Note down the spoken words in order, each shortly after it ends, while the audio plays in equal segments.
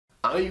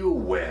Are you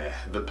aware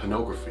that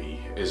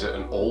pornography is at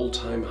an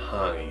all-time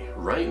high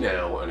right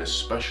now, and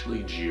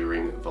especially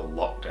during the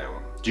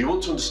lockdown? Do you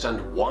want to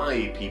understand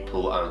why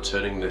people are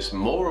turning this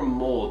more and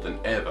more than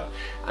ever,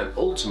 and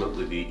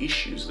ultimately the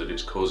issues that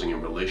it's causing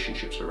in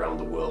relationships around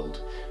the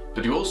world?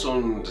 But do you also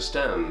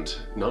understand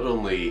not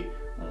only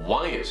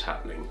why it's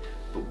happening,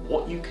 but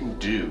what you can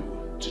do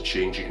to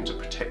change it and to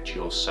protect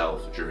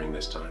yourself during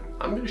this time?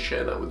 I'm going to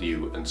share that with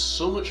you and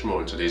so much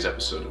more in today's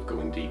episode of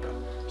Going Deeper.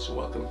 So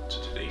welcome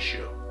to today's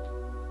show.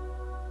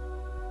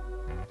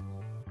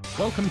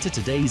 Welcome to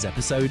today's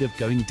episode of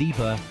Going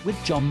Deeper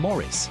with John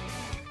Morris.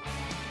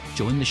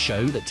 Join the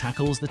show that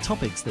tackles the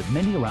topics that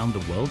many around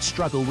the world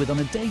struggle with on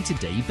a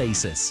day-to-day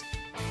basis.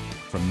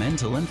 From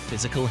mental and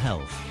physical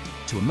health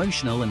to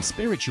emotional and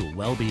spiritual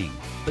well-being.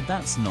 But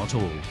that's not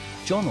all.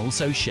 John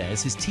also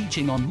shares his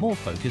teaching on more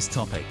focused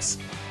topics,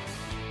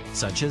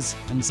 such as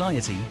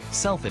anxiety,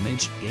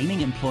 self-image,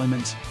 gaining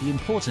employment, the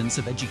importance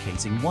of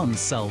educating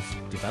oneself,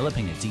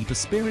 developing a deeper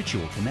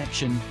spiritual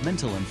connection,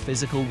 mental and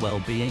physical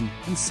well-being,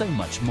 and so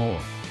much more.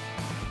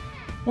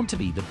 Want to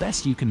be the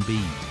best you can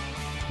be?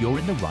 You're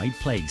in the right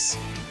place.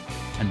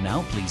 And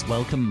now please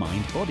welcome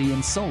Mind, Body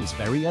and Soul's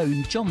very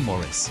own John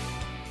Morris.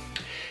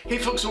 Hey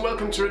folks, and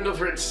welcome to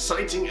another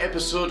exciting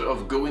episode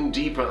of Going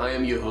Deeper. I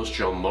am your host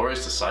John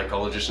Morris, a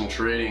psychologist and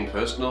training,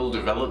 personal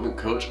development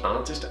coach,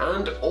 artist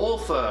and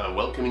author,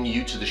 welcoming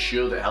you to the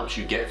show that helps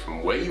you get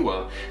from where you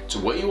are to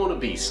where you want to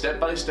be, step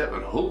by step,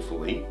 and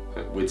hopefully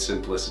with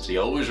simplicity.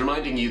 Always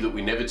reminding you that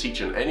we never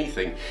teach on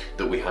anything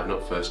that we have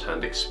not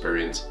first-hand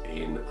experience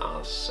in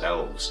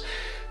ourselves.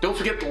 Don't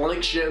forget to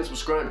like, share and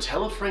subscribe.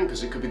 Tell a friend,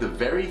 because it could be the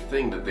very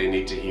thing that they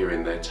need to hear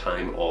in their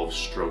time of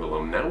struggle.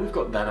 And now we've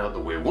got that out of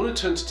the way, I want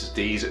to turn to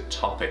today's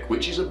topic,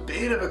 which is a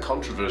bit of a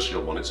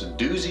controversial one. It's a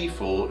doozy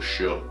for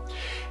sure.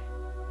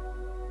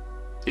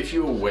 If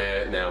you're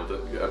aware now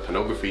that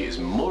pornography is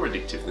more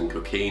addictive than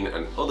cocaine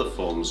and other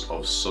forms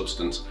of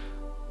substance,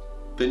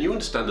 then you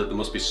understand that there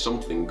must be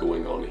something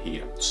going on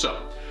here.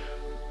 So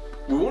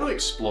we want to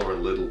explore a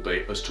little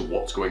bit as to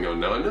what's going on.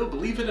 Now I know,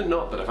 believe it or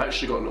not, that I've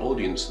actually got an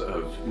audience that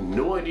have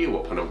no idea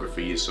what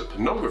pornography is. So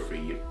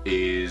pornography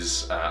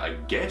is, I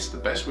guess the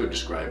best way of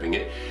describing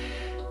it,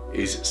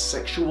 is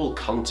sexual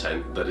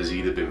content that has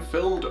either been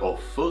filmed or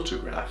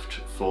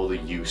photographed for the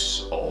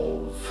use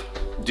of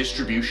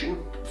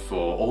distribution,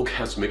 for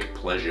orgasmic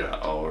pleasure,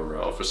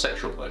 or for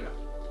sexual pleasure.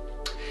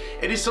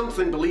 It is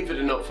something, believe it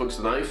or not, folks,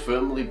 that I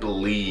firmly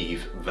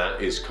believe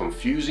that is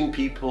confusing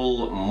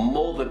people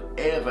more than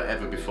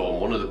ever before.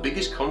 One of the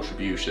biggest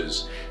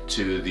contributors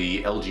to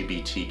the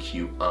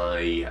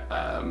LGBTQI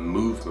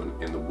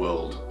movement in the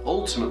world.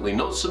 Ultimately,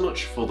 not so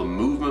much for the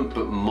movement,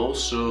 but more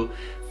so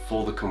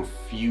for the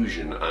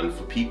confusion and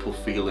for people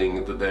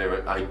feeling that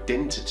their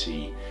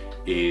identity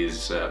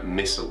is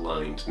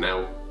misaligned.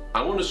 Now,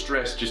 I want to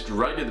stress just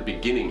right at the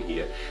beginning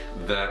here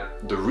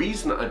that the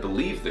reason that I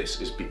believe this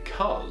is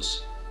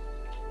because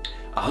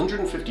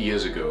 150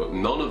 years ago,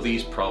 none of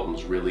these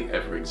problems really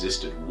ever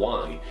existed.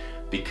 Why?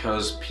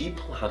 Because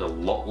people had a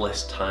lot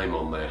less time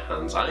on their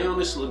hands. I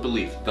honestly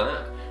believe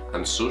that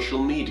and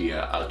social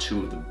media are two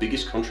of the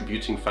biggest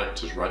contributing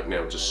factors right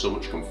now to so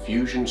much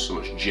confusion, so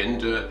much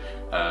gender,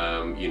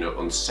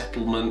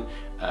 unsettlement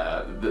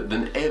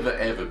than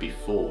ever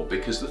before.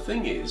 Because the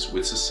thing is,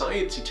 with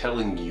society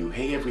telling you,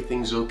 hey,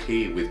 everything's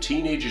okay, with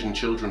teenagers and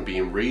children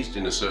being raised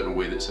in a certain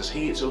way that says,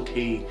 hey, it's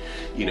okay,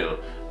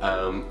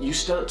 you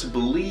start to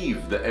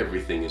believe that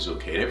everything is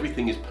okay and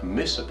everything is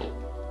permissible.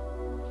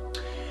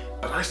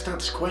 But I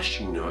start to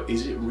question,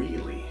 is it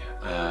really?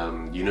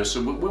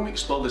 So when we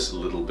explore this a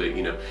little bit,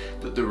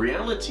 that the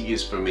reality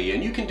is for me,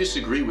 and you can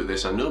disagree with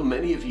this, I know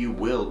many of you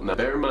will. Now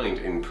bear in mind,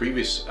 in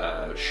previous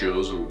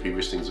shows and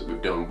previous things that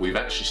we've done, we've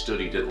actually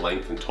studied at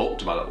length and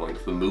talked about at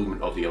length the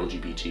movement of the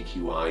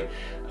LGBTQI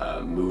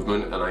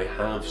movement, and I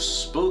have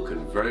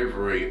spoken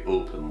very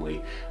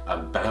openly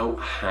about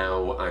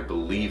how I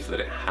believe that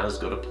it has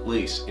got a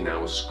place in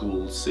our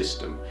school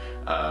system,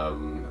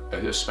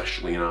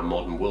 especially in our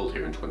modern world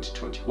here in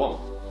 2021.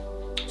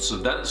 So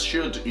that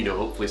should,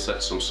 hopefully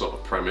set some sort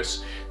of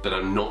premise that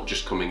I'm not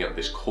just coming at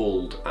this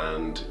cold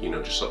and,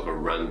 just sort of a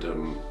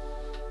random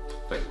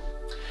thing.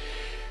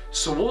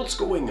 So what's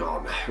going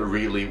on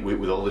really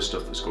with all this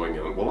stuff that's going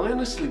on? Well, I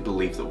honestly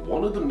believe that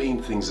one of the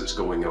main things that's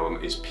going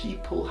on is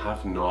people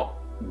have not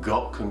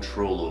got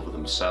control over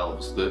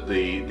themselves.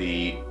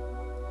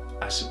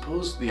 I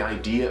suppose the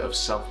idea of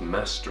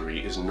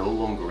self-mastery is no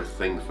longer a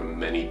thing for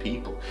many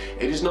people.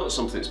 It is not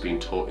something that's being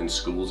taught in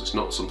schools, it's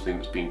not something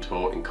that's being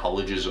taught in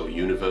colleges or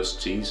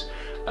universities,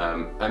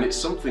 and it's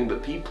something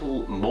that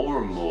people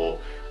more and more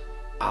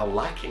are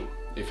lacking.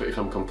 If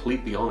I'm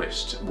completely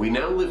honest, we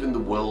now live in the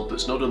world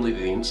that's not only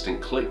the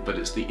instant click, but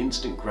it's the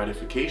instant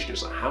gratification.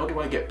 It's like, how do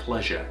I get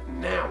pleasure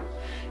now?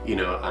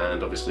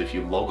 And obviously if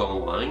you log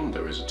online,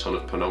 there is a ton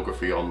of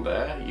pornography on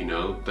there,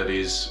 that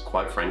is,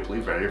 quite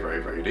frankly,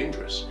 very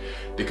dangerous.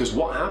 Because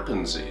what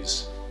happens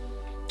is,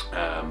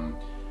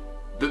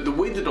 the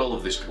way that all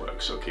of this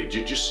works, okay,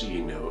 just so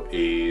you know,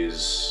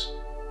 is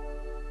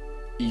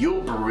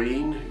your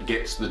brain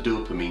gets the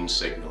dopamine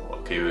signal,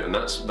 okay, and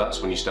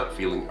that's when you start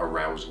feeling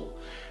arousal.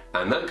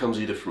 And that comes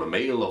either from a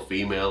male or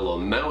female,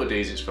 or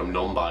nowadays it's from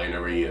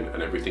non-binary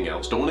and everything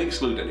else. Don't want to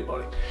exclude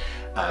anybody.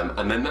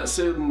 And then that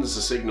sends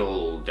a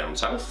signal down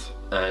south,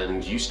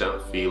 and you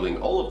start feeling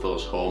all of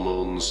those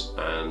hormones,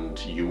 and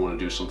you want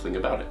to do something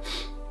about it.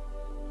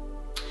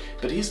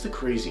 But here's the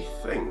crazy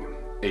thing,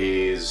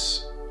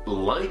 is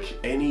like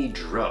any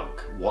drug,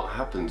 what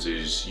happens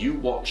is you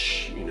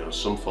watch,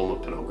 some form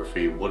of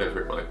pornography, whatever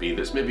it might be,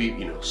 that's maybe,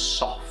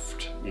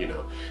 soft,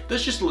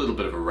 there's just a little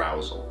bit of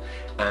arousal.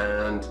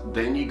 And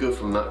then you go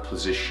from that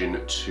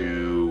position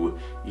to,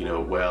 you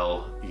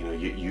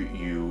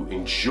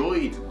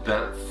enjoyed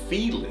that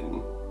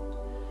feeling,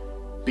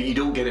 but you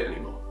don't get it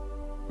anymore.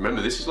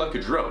 Remember, this is like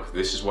a drug.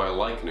 This is why I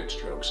liken it to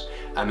drugs.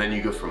 And then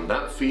you go from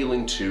that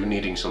feeling to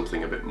needing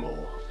something a bit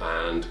more.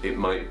 And it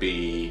might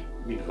be,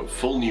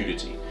 full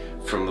nudity.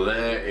 From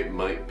there, it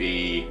might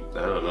be,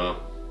 I don't know,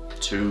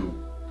 two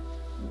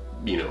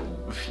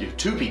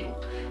people.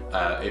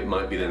 It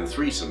might be then a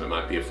threesome. It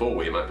might be a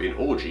four-way. It might be an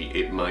orgy.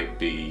 It might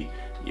be,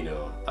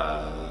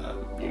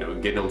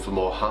 getting on for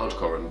more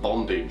hardcore and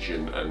bondage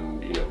and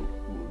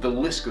the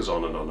list goes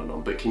on and on and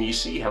on. But can you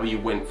see how you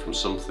went from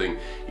something,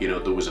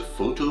 there was a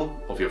photo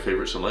of your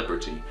favorite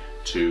celebrity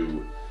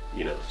to,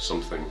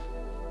 something.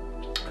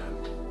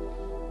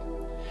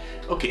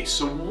 Okay,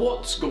 so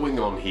what's going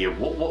on here?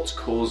 What's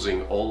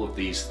causing all of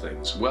these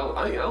things? Well,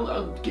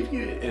 I'll give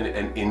you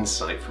an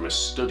insight from a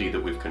study that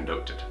we've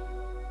conducted.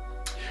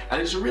 And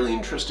it's a really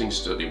interesting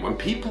study. When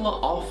people are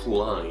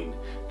offline,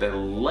 they're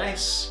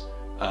less,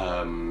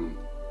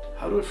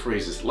 how do I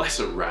phrase this, less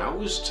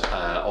aroused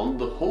on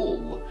the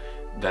whole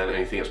than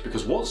anything else,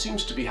 because what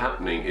seems to be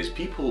happening is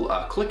people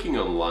are clicking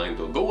online.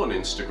 They'll go on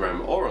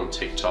Instagram or on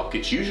TikTok,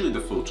 it's usually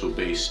the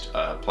photo-based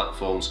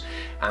platforms,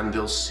 and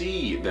they'll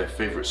see their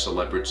favorite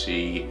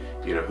celebrity,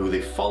 who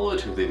they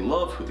followed, who they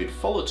love, who they'd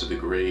follow to the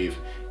grave,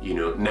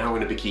 now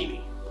in a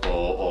bikini,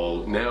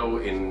 or now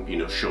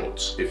in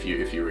shorts if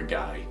you're a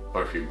guy,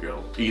 or if you're a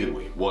girl, either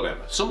way,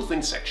 whatever,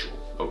 something sexual.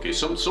 Okay,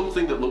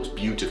 something that looks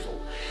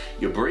beautiful.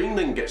 Your brain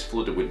then gets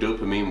flooded with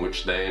dopamine,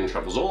 which then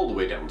travels all the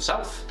way down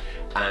south,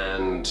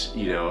 and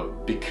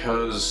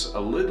because a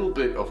little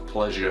bit of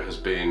pleasure has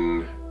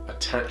been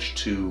attached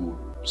to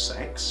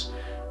sex,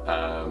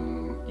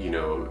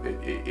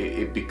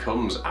 it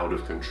becomes out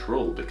of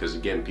control, because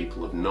again,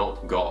 people have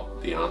not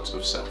got the art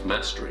of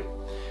self-mastery.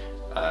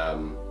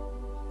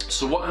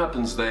 So what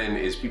happens then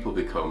is people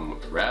become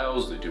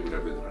aroused, they do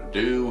whatever they want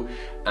to do,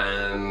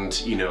 and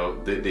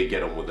they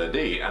get on with their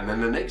day. And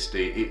then the next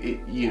day,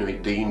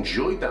 they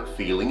enjoyed that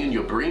feeling, and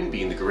your brain,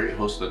 being the great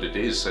host that it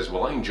is, says,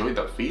 well, I enjoyed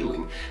that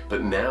feeling,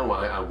 but now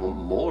I want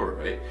more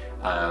of it.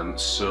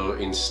 So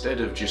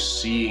instead of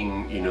just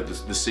seeing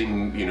the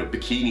same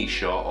bikini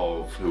shot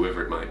of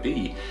whoever it might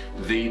be,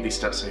 they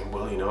start saying,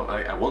 well,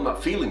 I want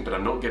that feeling, but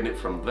I'm not getting it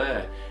from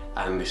there,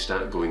 and they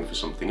start going for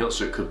something else.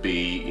 So it could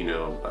be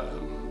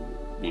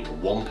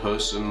one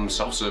person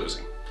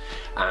self-servicing,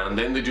 and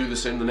then they do the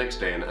same the next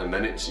day, and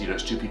then it's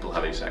it's two people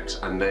having sex,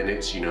 and then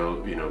it's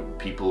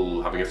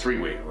people having a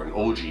three-way or an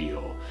orgy,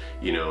 or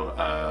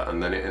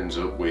and then it ends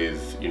up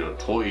with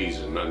toys,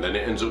 and then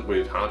it ends up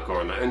with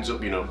hardcore, and that ends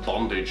up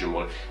bondage and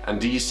what.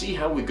 And do you see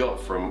how we got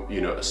from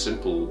a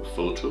simple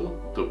photo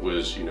that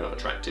was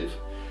attractive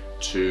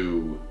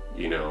to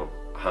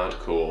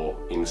hardcore,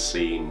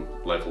 insane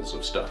levels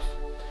of stuff?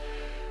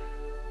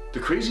 The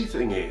crazy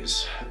thing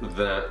is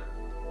that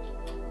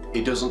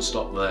it doesn't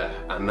stop there,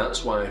 and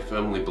that's why I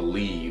firmly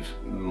believe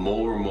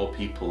more and more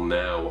people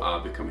now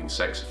are becoming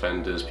sex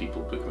offenders,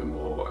 people becoming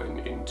more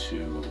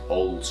into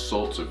all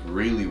sorts of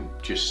really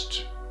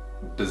just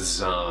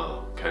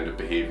bizarre kind of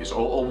behaviors,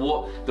 or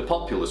what the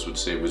populace would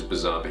say was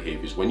bizarre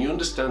behaviors. When you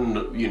understand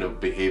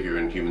behavior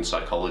and human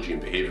psychology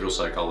and behavioral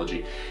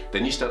psychology,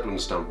 then you start to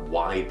understand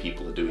why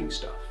people are doing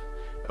stuff.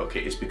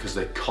 Okay, it's because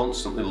they're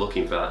constantly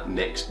looking for that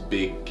next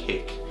big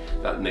kick,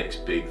 that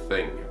next big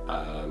thing.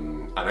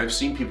 And I've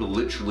seen people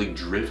literally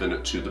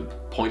driven to the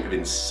point of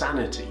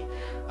insanity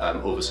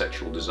over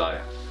sexual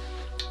desire.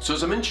 So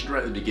as I mentioned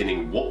right at the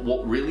beginning,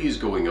 what really is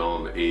going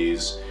on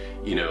is,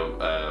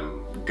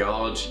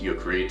 God, your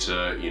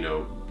creator,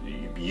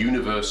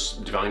 universe,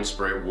 divine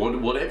spirit,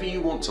 whatever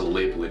you want to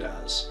label it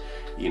as,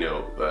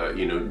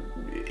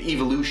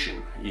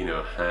 evolution,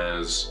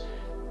 has,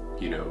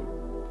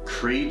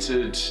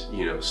 created,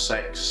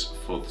 sex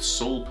for the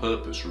sole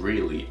purpose,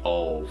 really,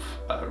 of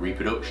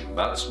reproduction.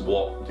 That's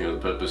what, the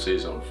purpose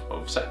is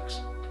of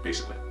sex,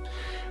 basically.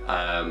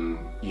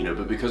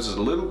 But because there's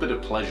a little bit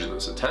of pleasure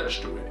that's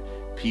attached to it,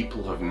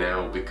 people have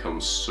now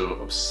become so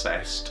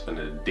obsessed and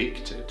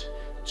addicted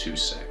to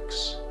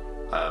sex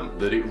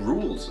that it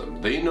rules them.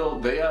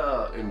 They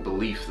are in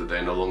belief that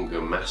they're no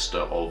longer master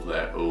of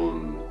their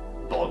own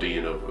body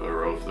and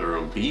of their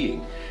own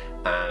being,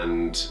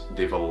 and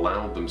they've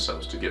allowed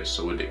themselves to get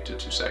so addicted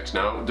to sex.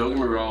 Now, don't get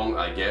me wrong,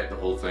 I get the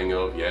whole thing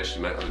of, yes,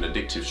 you might have an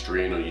addictive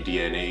strain on your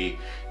DNA,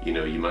 you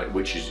know, you might,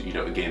 which is, you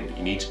know, again,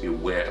 you need to be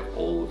aware of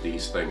all of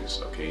these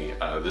things, okay?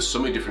 There's so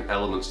many different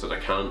elements that I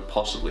can't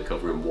possibly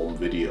cover in one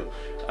video,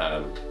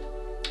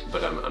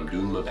 but I'm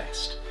doing my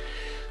best.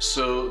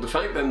 So the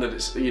fact then that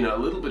it's, you know, a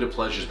little bit of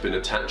pleasure's been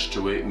attached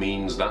to it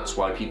means that's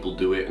why people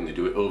do it, and they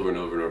do it over and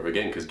over and over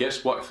again, because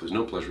guess what, if there's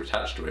no pleasure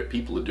attached to it,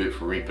 people would do it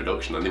for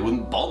reproduction and they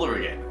wouldn't bother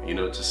again, you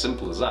know, it's as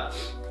simple as that.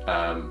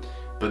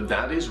 But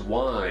that is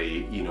why,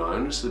 you know, I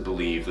honestly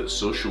believe that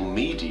social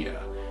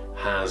media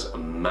has a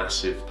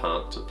massive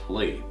part to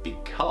play,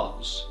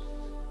 because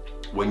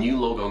when you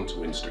log on to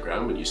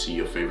Instagram and you see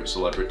your favorite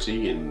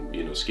celebrity in,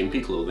 you know,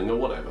 skimpy clothing or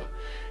whatever,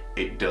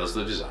 it does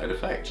the desired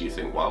effect. You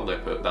think, wow,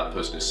 that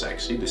person is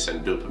sexy, they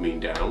send dopamine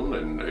down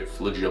and it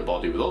floods your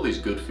body with all these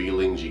good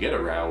feelings, you get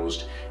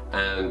aroused,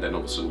 and then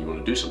all of a sudden you want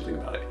to do something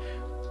about it.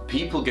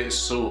 People get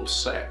so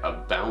upset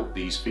about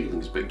these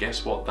feelings, but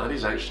guess what? That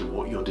is actually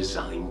what you're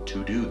designed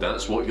to do.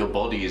 That's what your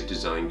body is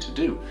designed to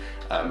do.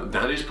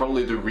 That is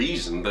probably the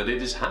reason that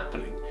it is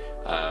happening.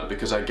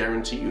 Because I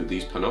guarantee you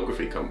these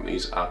pornography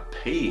companies are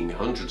paying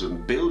hundreds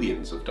of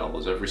billions of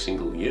dollars every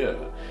single year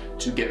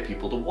to get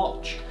people to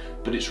watch.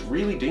 But it's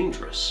really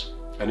dangerous,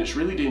 and it's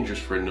really dangerous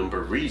for a number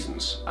of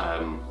reasons.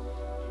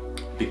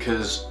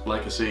 Because,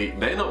 like I say,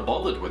 they're not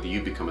bothered whether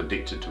you become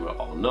addicted to it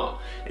or not.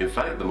 In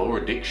fact, the more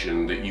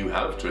addiction that you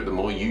have to it, the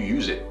more you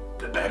use it,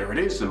 the better it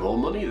is, the more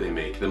money they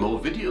make, the more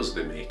videos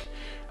they make.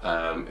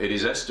 It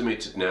is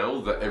estimated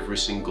now that every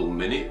single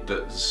minute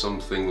that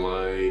something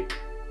like,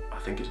 I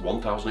think it's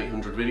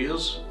 1,800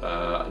 videos,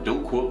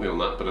 don't quote me on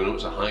that, but I know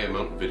it's a high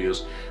amount of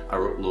videos are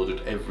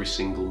uploaded every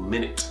single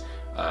minute.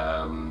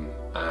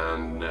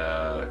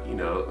 You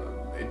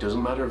know, it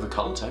doesn't matter of the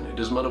content, it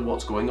doesn't matter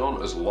what's going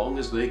on, as long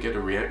as they get a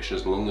reaction,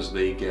 as long as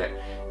they get,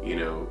 you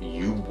know,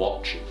 you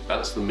watching.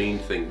 That's the main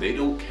thing, they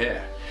don't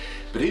care.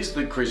 But here's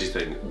the crazy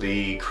thing,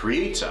 the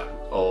creator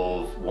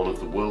of one of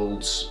the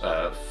world's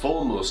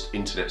foremost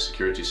internet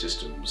security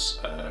systems,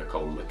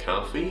 called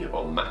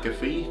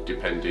McAfee,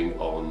 depending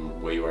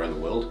on where you are in the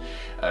world,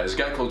 is a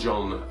guy called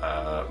John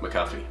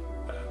McAfee.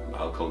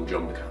 I'll call him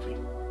John McAfee.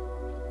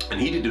 And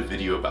he did a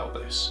video about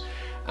this.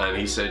 And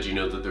he said, you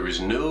know, that there is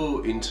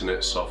no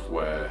internet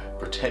software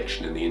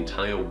protection in the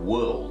entire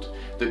world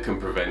that can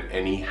prevent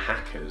any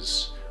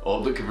hackers,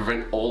 or that can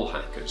prevent all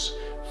hackers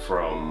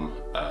from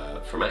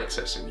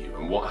accessing you.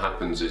 And what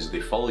happens is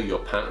they follow your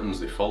patterns,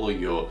 they follow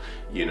your,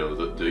 you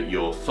know,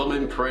 your thumb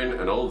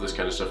imprint and all this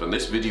kind of stuff. And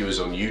this video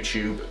is on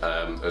YouTube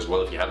as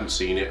well. If you haven't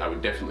seen it, I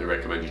would definitely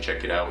recommend you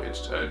check it out.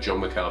 It's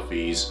John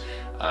McAfee's.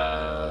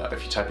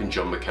 If you type in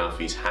John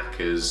McAfee's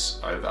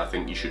hackers, I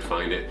think you should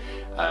find it.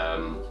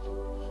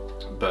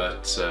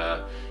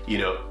 You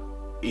know,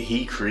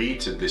 he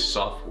created this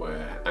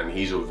software, and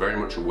he's very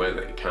much aware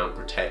that it can't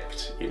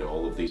protect, you know,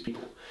 all of these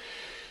people.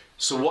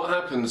 So what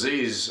happens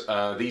is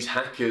these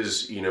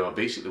hackers, you know, are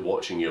basically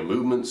watching your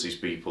movements. These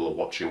people are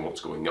watching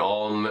what's going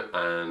on,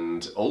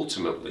 and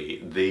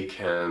ultimately they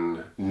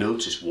can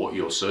notice what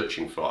you're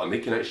searching for, and they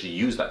can actually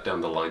use that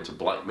down the line to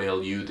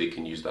blackmail you. They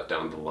can use that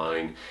down the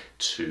line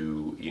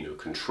to, you know,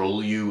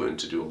 control you and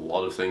to do a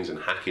lot of things and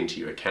hack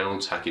into your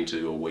accounts, hack into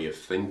your way of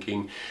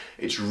thinking.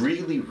 It's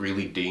really,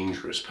 really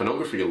dangerous.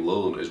 Pornography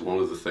alone is one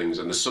of the things,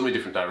 and there's so many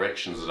different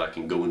directions that I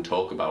can go and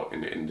talk about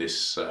in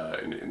this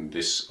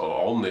or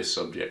on this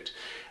subject,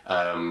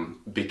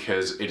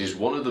 because it is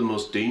one of the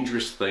most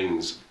dangerous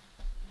things.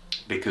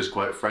 Because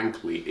quite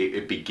frankly,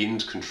 it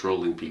begins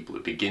controlling people,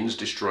 it begins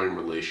destroying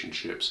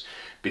relationships.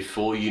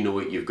 Before you know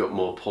it, you've got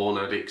more porn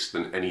addicts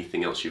than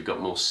anything else, you've got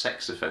more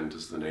sex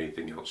offenders than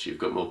anything else, you've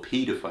got more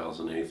pedophiles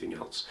than anything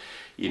else.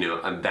 You know,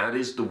 and that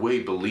is the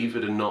way, believe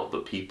it or not,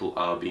 that people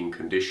are being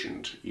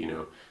conditioned. You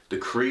know, the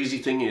crazy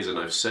thing is, and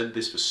I've said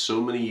this for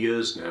so many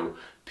years now,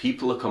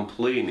 people are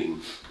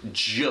complaining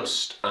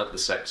just at the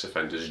sex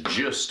offenders,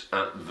 just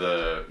at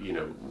the, you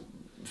know,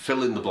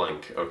 fill in the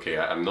blank. Okay,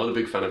 I'm not a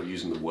big fan of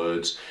using the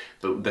words,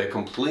 but they're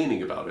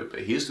complaining about it. But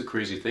here's the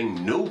crazy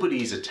thing,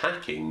 nobody's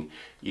attacking,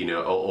 you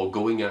know, or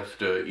going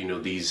after, you know,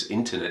 these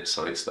internet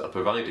sites that are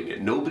providing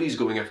it. Nobody's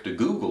going after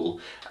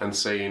Google and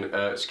saying,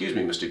 excuse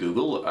me, Mr.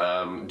 Google,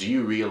 do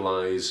you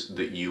realize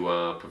that you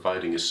are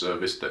providing a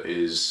service that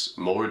is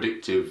more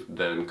addictive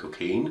than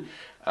cocaine?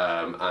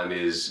 And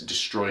is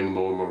destroying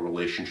more and more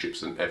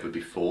relationships than ever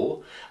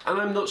before.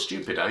 And I'm not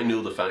stupid. I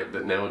know the fact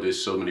that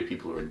nowadays so many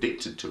people are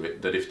addicted to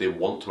it that if they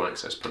want to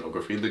access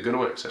pornography, they're going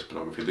to access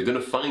pornography. They're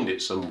going to find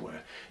it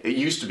somewhere. It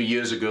used to be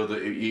years ago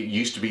that it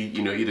used to be,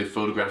 you know, either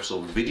photographs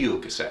or video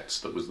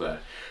cassettes that was there.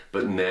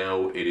 But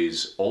now it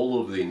is all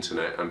over the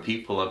internet, and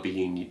people are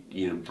being,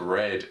 you know,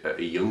 bred at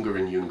a younger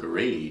and younger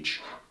age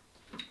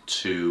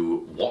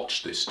to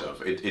watch this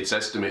stuff. It's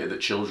estimated that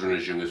children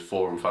as young as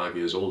 4 and 5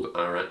 years old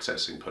are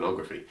accessing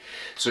pornography.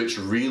 So it's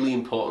really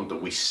important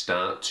that we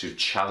start to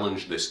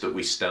challenge this, that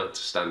we start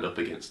to stand up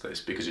against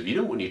this, because if you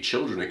don't want your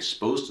children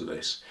exposed to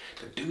this,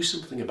 then do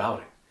something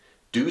about it.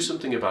 Do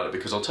something about it,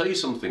 because I'll tell you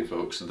something,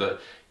 folks, that,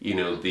 you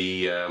know,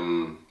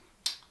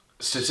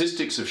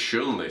 statistics have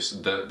shown this,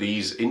 that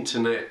these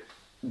internet,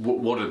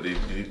 what are the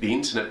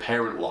internet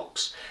parent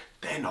locks,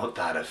 they're not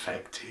that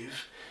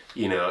effective.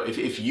 You know,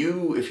 if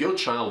your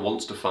child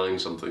wants to find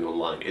something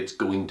online, it's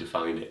going to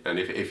find it. And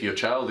if your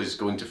child is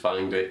going to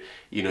find it,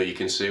 you know, you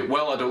can say,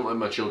 well, I don't like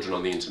my children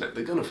on the internet.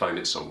 They're going to find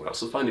it somewhere else.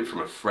 They'll find it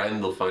from a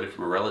friend, they'll find it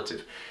from a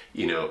relative.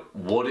 You know,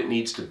 what it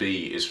needs to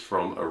be is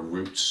from a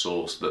root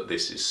source that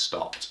this is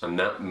stopped. And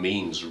that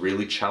means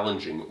really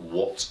challenging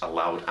what's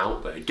allowed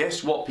out there.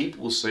 Guess what?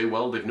 People will say,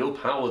 well, they've no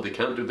power, they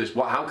can't do this.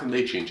 How can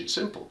they change it?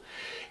 Simple.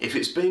 If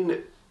it's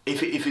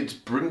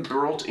been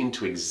brought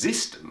into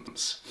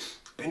existence,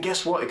 then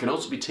guess what? It can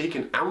also be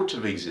taken out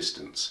of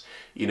existence.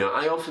 You know,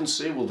 I often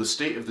say, well, the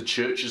state of the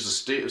churches, the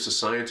state of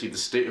society, the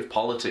state of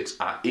politics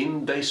are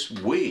in this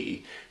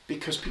way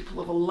because people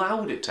have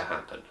allowed it to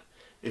happen.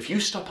 If you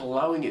stop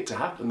allowing it to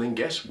happen, then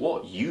guess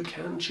what? You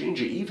can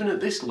change it, even at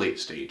this late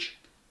stage.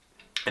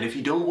 And if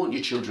you don't want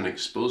your children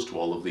exposed to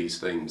all of these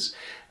things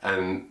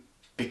and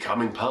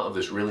becoming part of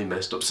this really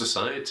messed up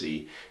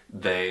society,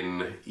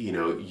 then, you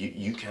know,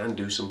 you can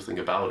do something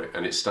about it.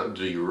 And it's starting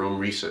to do your own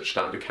research,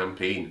 starting to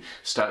campaign,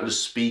 starting to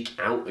speak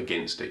out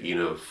against it, you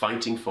know,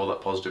 fighting for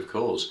that positive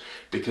cause.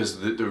 Because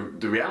the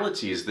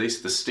reality is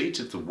this: the state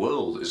of the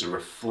world is a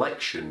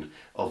reflection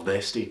of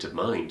their state of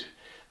mind.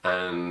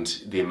 And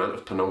the amount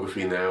of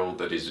pornography now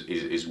that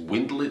is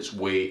dwindled its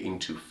way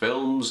into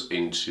films,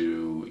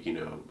 into, you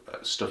know,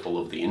 stuff all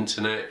over the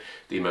internet,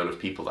 the amount of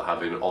people that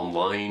have in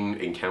online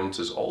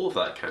encounters, all of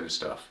that kind of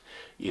stuff,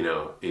 you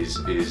know, is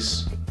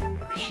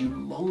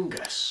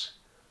humongous.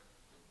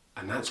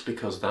 And that's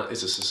because that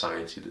is a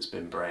society that's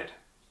been bred.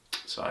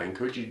 So I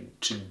encourage you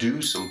to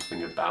do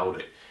something about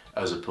it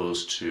as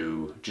opposed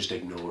to just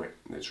ignore it.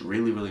 And it's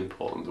really, really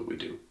important that we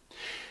do.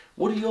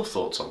 What are your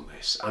thoughts on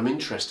this? I'm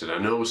interested. I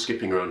know we're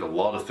skipping around a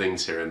lot of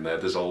things here and there.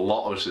 There's a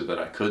lot, obviously, that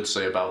I could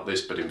say about this,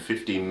 but in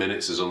 15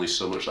 minutes there's only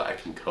so much that I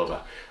can cover.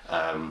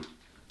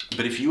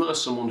 But if you are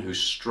someone who's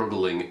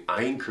struggling,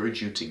 I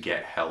encourage you to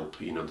get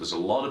help. You know, there's a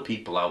lot of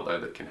people out there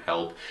that can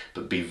help,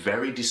 but be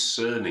very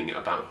discerning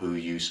about who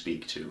you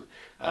speak to,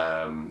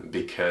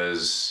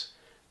 because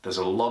there's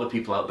a lot of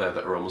people out there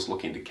that are almost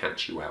looking to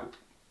catch you out.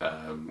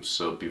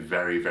 So be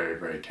very, very,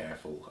 very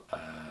careful.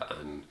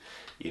 And,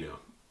 you know,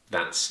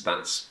 that's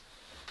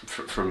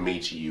from me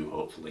to you,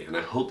 hopefully, and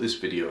I hope this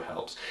video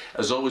helps.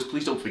 As always,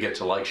 please don't forget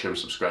to like, share and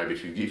subscribe.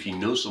 If you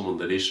know someone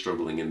that is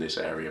struggling in this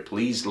area,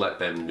 please let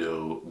them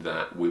know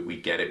that we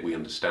get it, we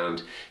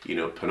understand. You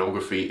know,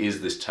 pornography is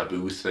this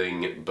taboo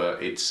thing,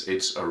 but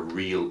it's a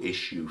real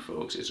issue,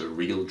 folks. It's a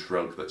real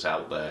drug that's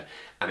out there,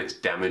 and it's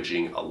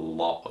damaging a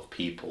lot of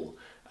people.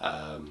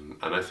 And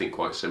I think,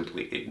 quite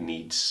simply,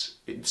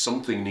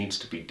 something needs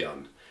to be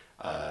done.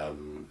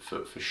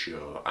 For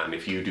sure. And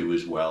if you do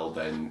as well,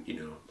 then, you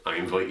know, I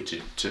invite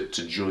you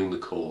to join the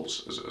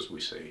cause, as we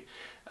say.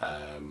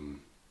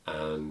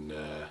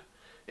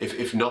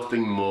 If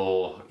nothing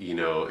more, you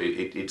know,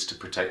 it's to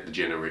protect the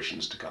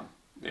generations to come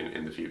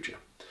in the future.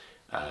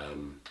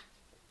 And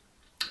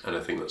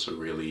I think that's a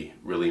really,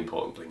 really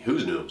important thing.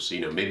 Who knows?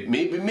 You know,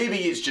 maybe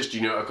it's just,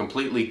 you know, a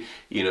completely,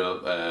 you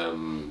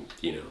know,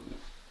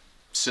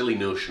 silly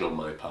notion on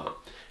my part.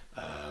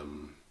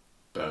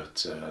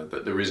 But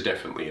there is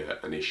definitely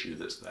an issue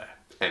that's there.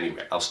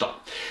 Anyway, I'll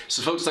stop.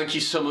 So folks, thank you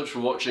so much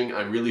for watching.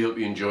 I really hope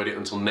you enjoyed it.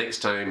 Until next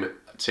time,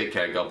 take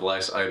care, God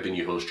bless. I've been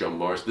your host, John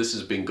Morris. This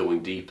has been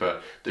Going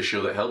Deeper, the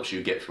show that helps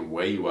you get from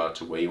where you are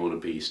to where you want to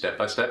be, step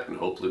by step, and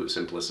hopefully with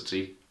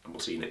simplicity. And we'll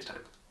see you next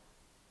time.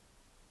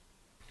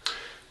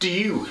 Do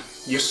you,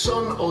 your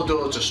son or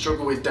daughter,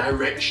 struggle with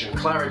direction,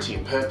 clarity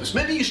and purpose?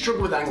 Maybe you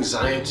struggle with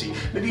anxiety,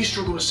 maybe you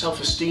struggle with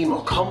self-esteem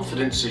or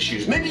confidence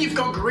issues. Maybe you've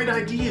got great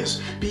ideas,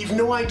 but you've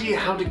no idea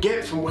how to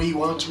get from where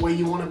you are to where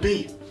you want to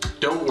be.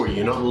 Don't worry,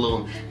 you're not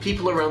alone.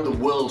 People around the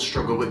world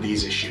struggle with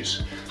these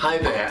issues. Hi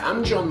there,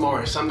 I'm John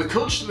Morris. I'm the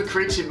coach to the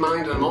creative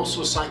mind, and I'm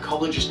also a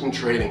psychologist in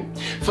training.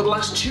 For the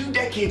last 2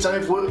 decades,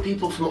 I've worked with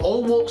people from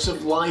all walks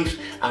of life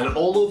and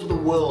all over the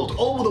world,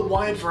 all with a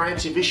wide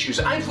variety of issues.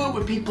 I've worked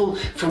with people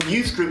from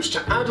youth groups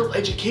to adult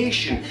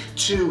education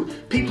to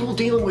people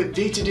dealing with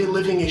day-to-day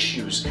living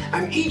issues.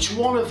 And each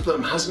one of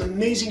them has an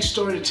amazing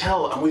story to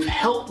tell, and we've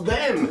helped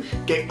them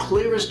get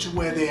clear as to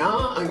where they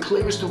are and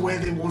clear as to where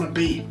they want to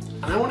be.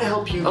 And I want to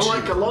help you too.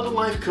 Unlike a lot of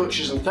life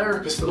coaches and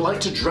therapists that like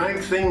to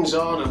drag things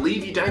on and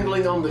leave you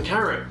dangling on the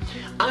carrot,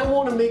 I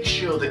want to make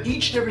sure that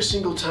each and every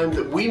single time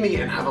that we meet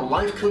and have a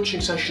life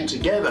coaching session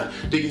together,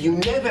 that you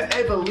never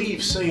ever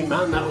leave saying,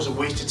 man, that was a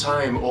waste of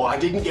time, or I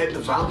didn't get the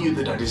value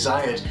that I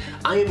desired.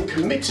 I am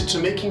committed to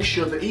making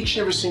sure that each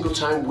and every single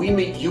time we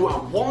meet, you are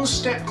one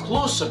step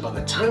closer by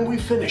the time we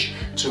finish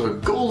to a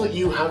goal that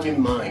you have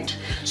in mind.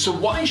 So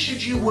why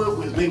should you work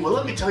with me? Well,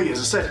 let me tell you, as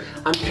I said,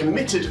 I'm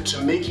committed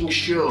to making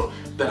sure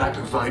that I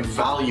provide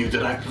value,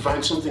 that I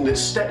provide something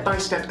that's step by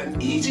step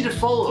and easy to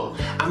follow.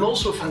 I'm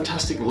also a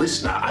fantastic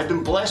listener. I've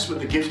been blessed with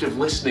the gift of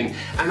listening,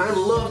 and I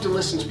love to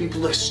listen to people,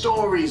 their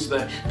stories,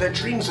 their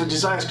dreams, their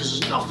desires, because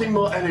there's nothing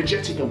more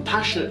energetic and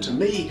passionate to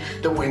me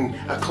than when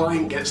a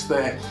client gets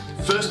their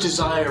first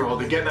desire, or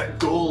they get that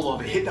goal, or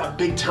they hit that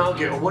big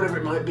target, or whatever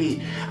it might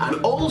be.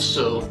 And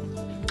also,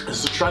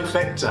 as the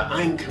trifecta,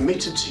 I'm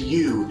committed to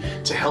you,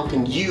 to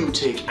helping you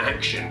take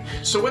action.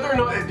 So whether or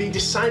not it be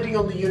deciding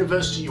on the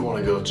university you want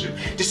to go to,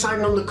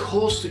 deciding on the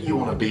course that you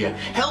want to be at,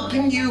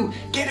 helping you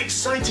get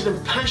excited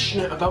and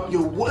passionate about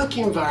your work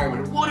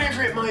environment,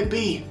 whatever it might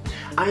be,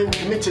 I am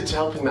committed to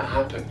helping that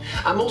happen.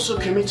 I'm also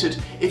committed,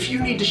 if you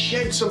need to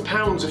shed some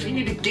pounds, if you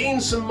need to gain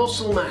some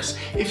muscle mass,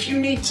 if you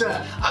need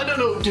to, I don't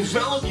know,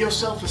 develop your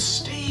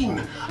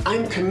self-esteem,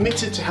 I'm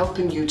committed to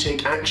helping you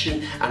take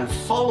action and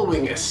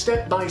following a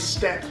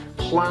step-by-step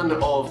plan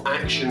of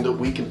action that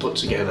we can put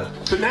together.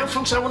 But now,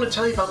 folks, I want to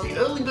tell you about the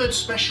early bird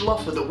special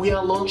offer that we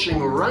are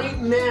launching right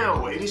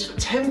now. It is for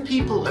 10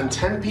 people and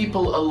 10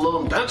 people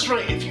alone. That's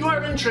right, if you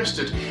are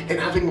interested in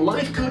having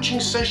life coaching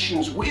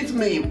sessions with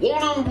me,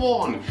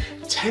 one-on-one,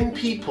 10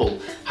 people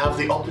have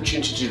the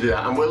opportunity to do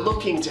that, and we're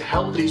looking to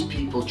help these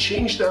people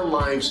change their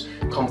lives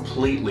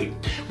completely.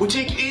 We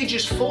take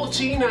ages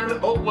 14 and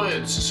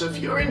upwards, so if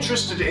you're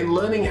interested in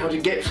learning how to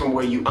get from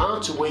where you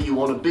are to where you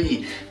want to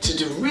be,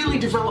 to really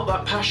develop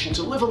that passion,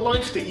 to live a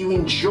life that you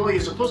enjoy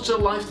as opposed to a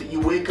life that you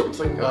wake up and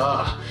think,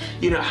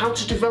 how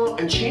to develop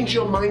and change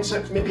your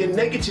mindset from maybe a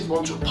negative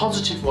one to a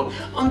positive one,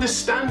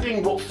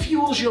 understanding what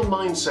fuels your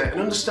mindset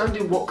and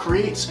understanding what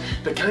creates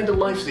the kind of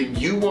life that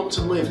you want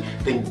to live,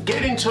 then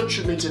get in touch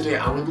with me today.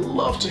 I would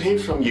love to hear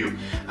from you.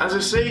 As I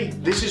say,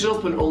 this is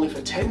open only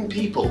for 10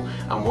 people,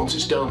 and once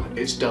it's done,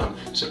 it's done.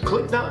 So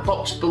click that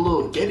box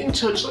below, get in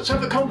touch, let's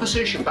have a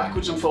conversation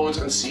backwards and forwards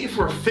and see if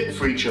we're a fit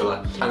for each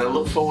other, and I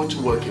look forward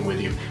to working with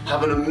you.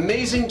 Have an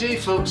amazing day,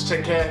 folks.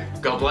 Take care,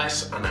 God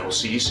bless, and I will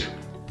see you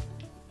soon.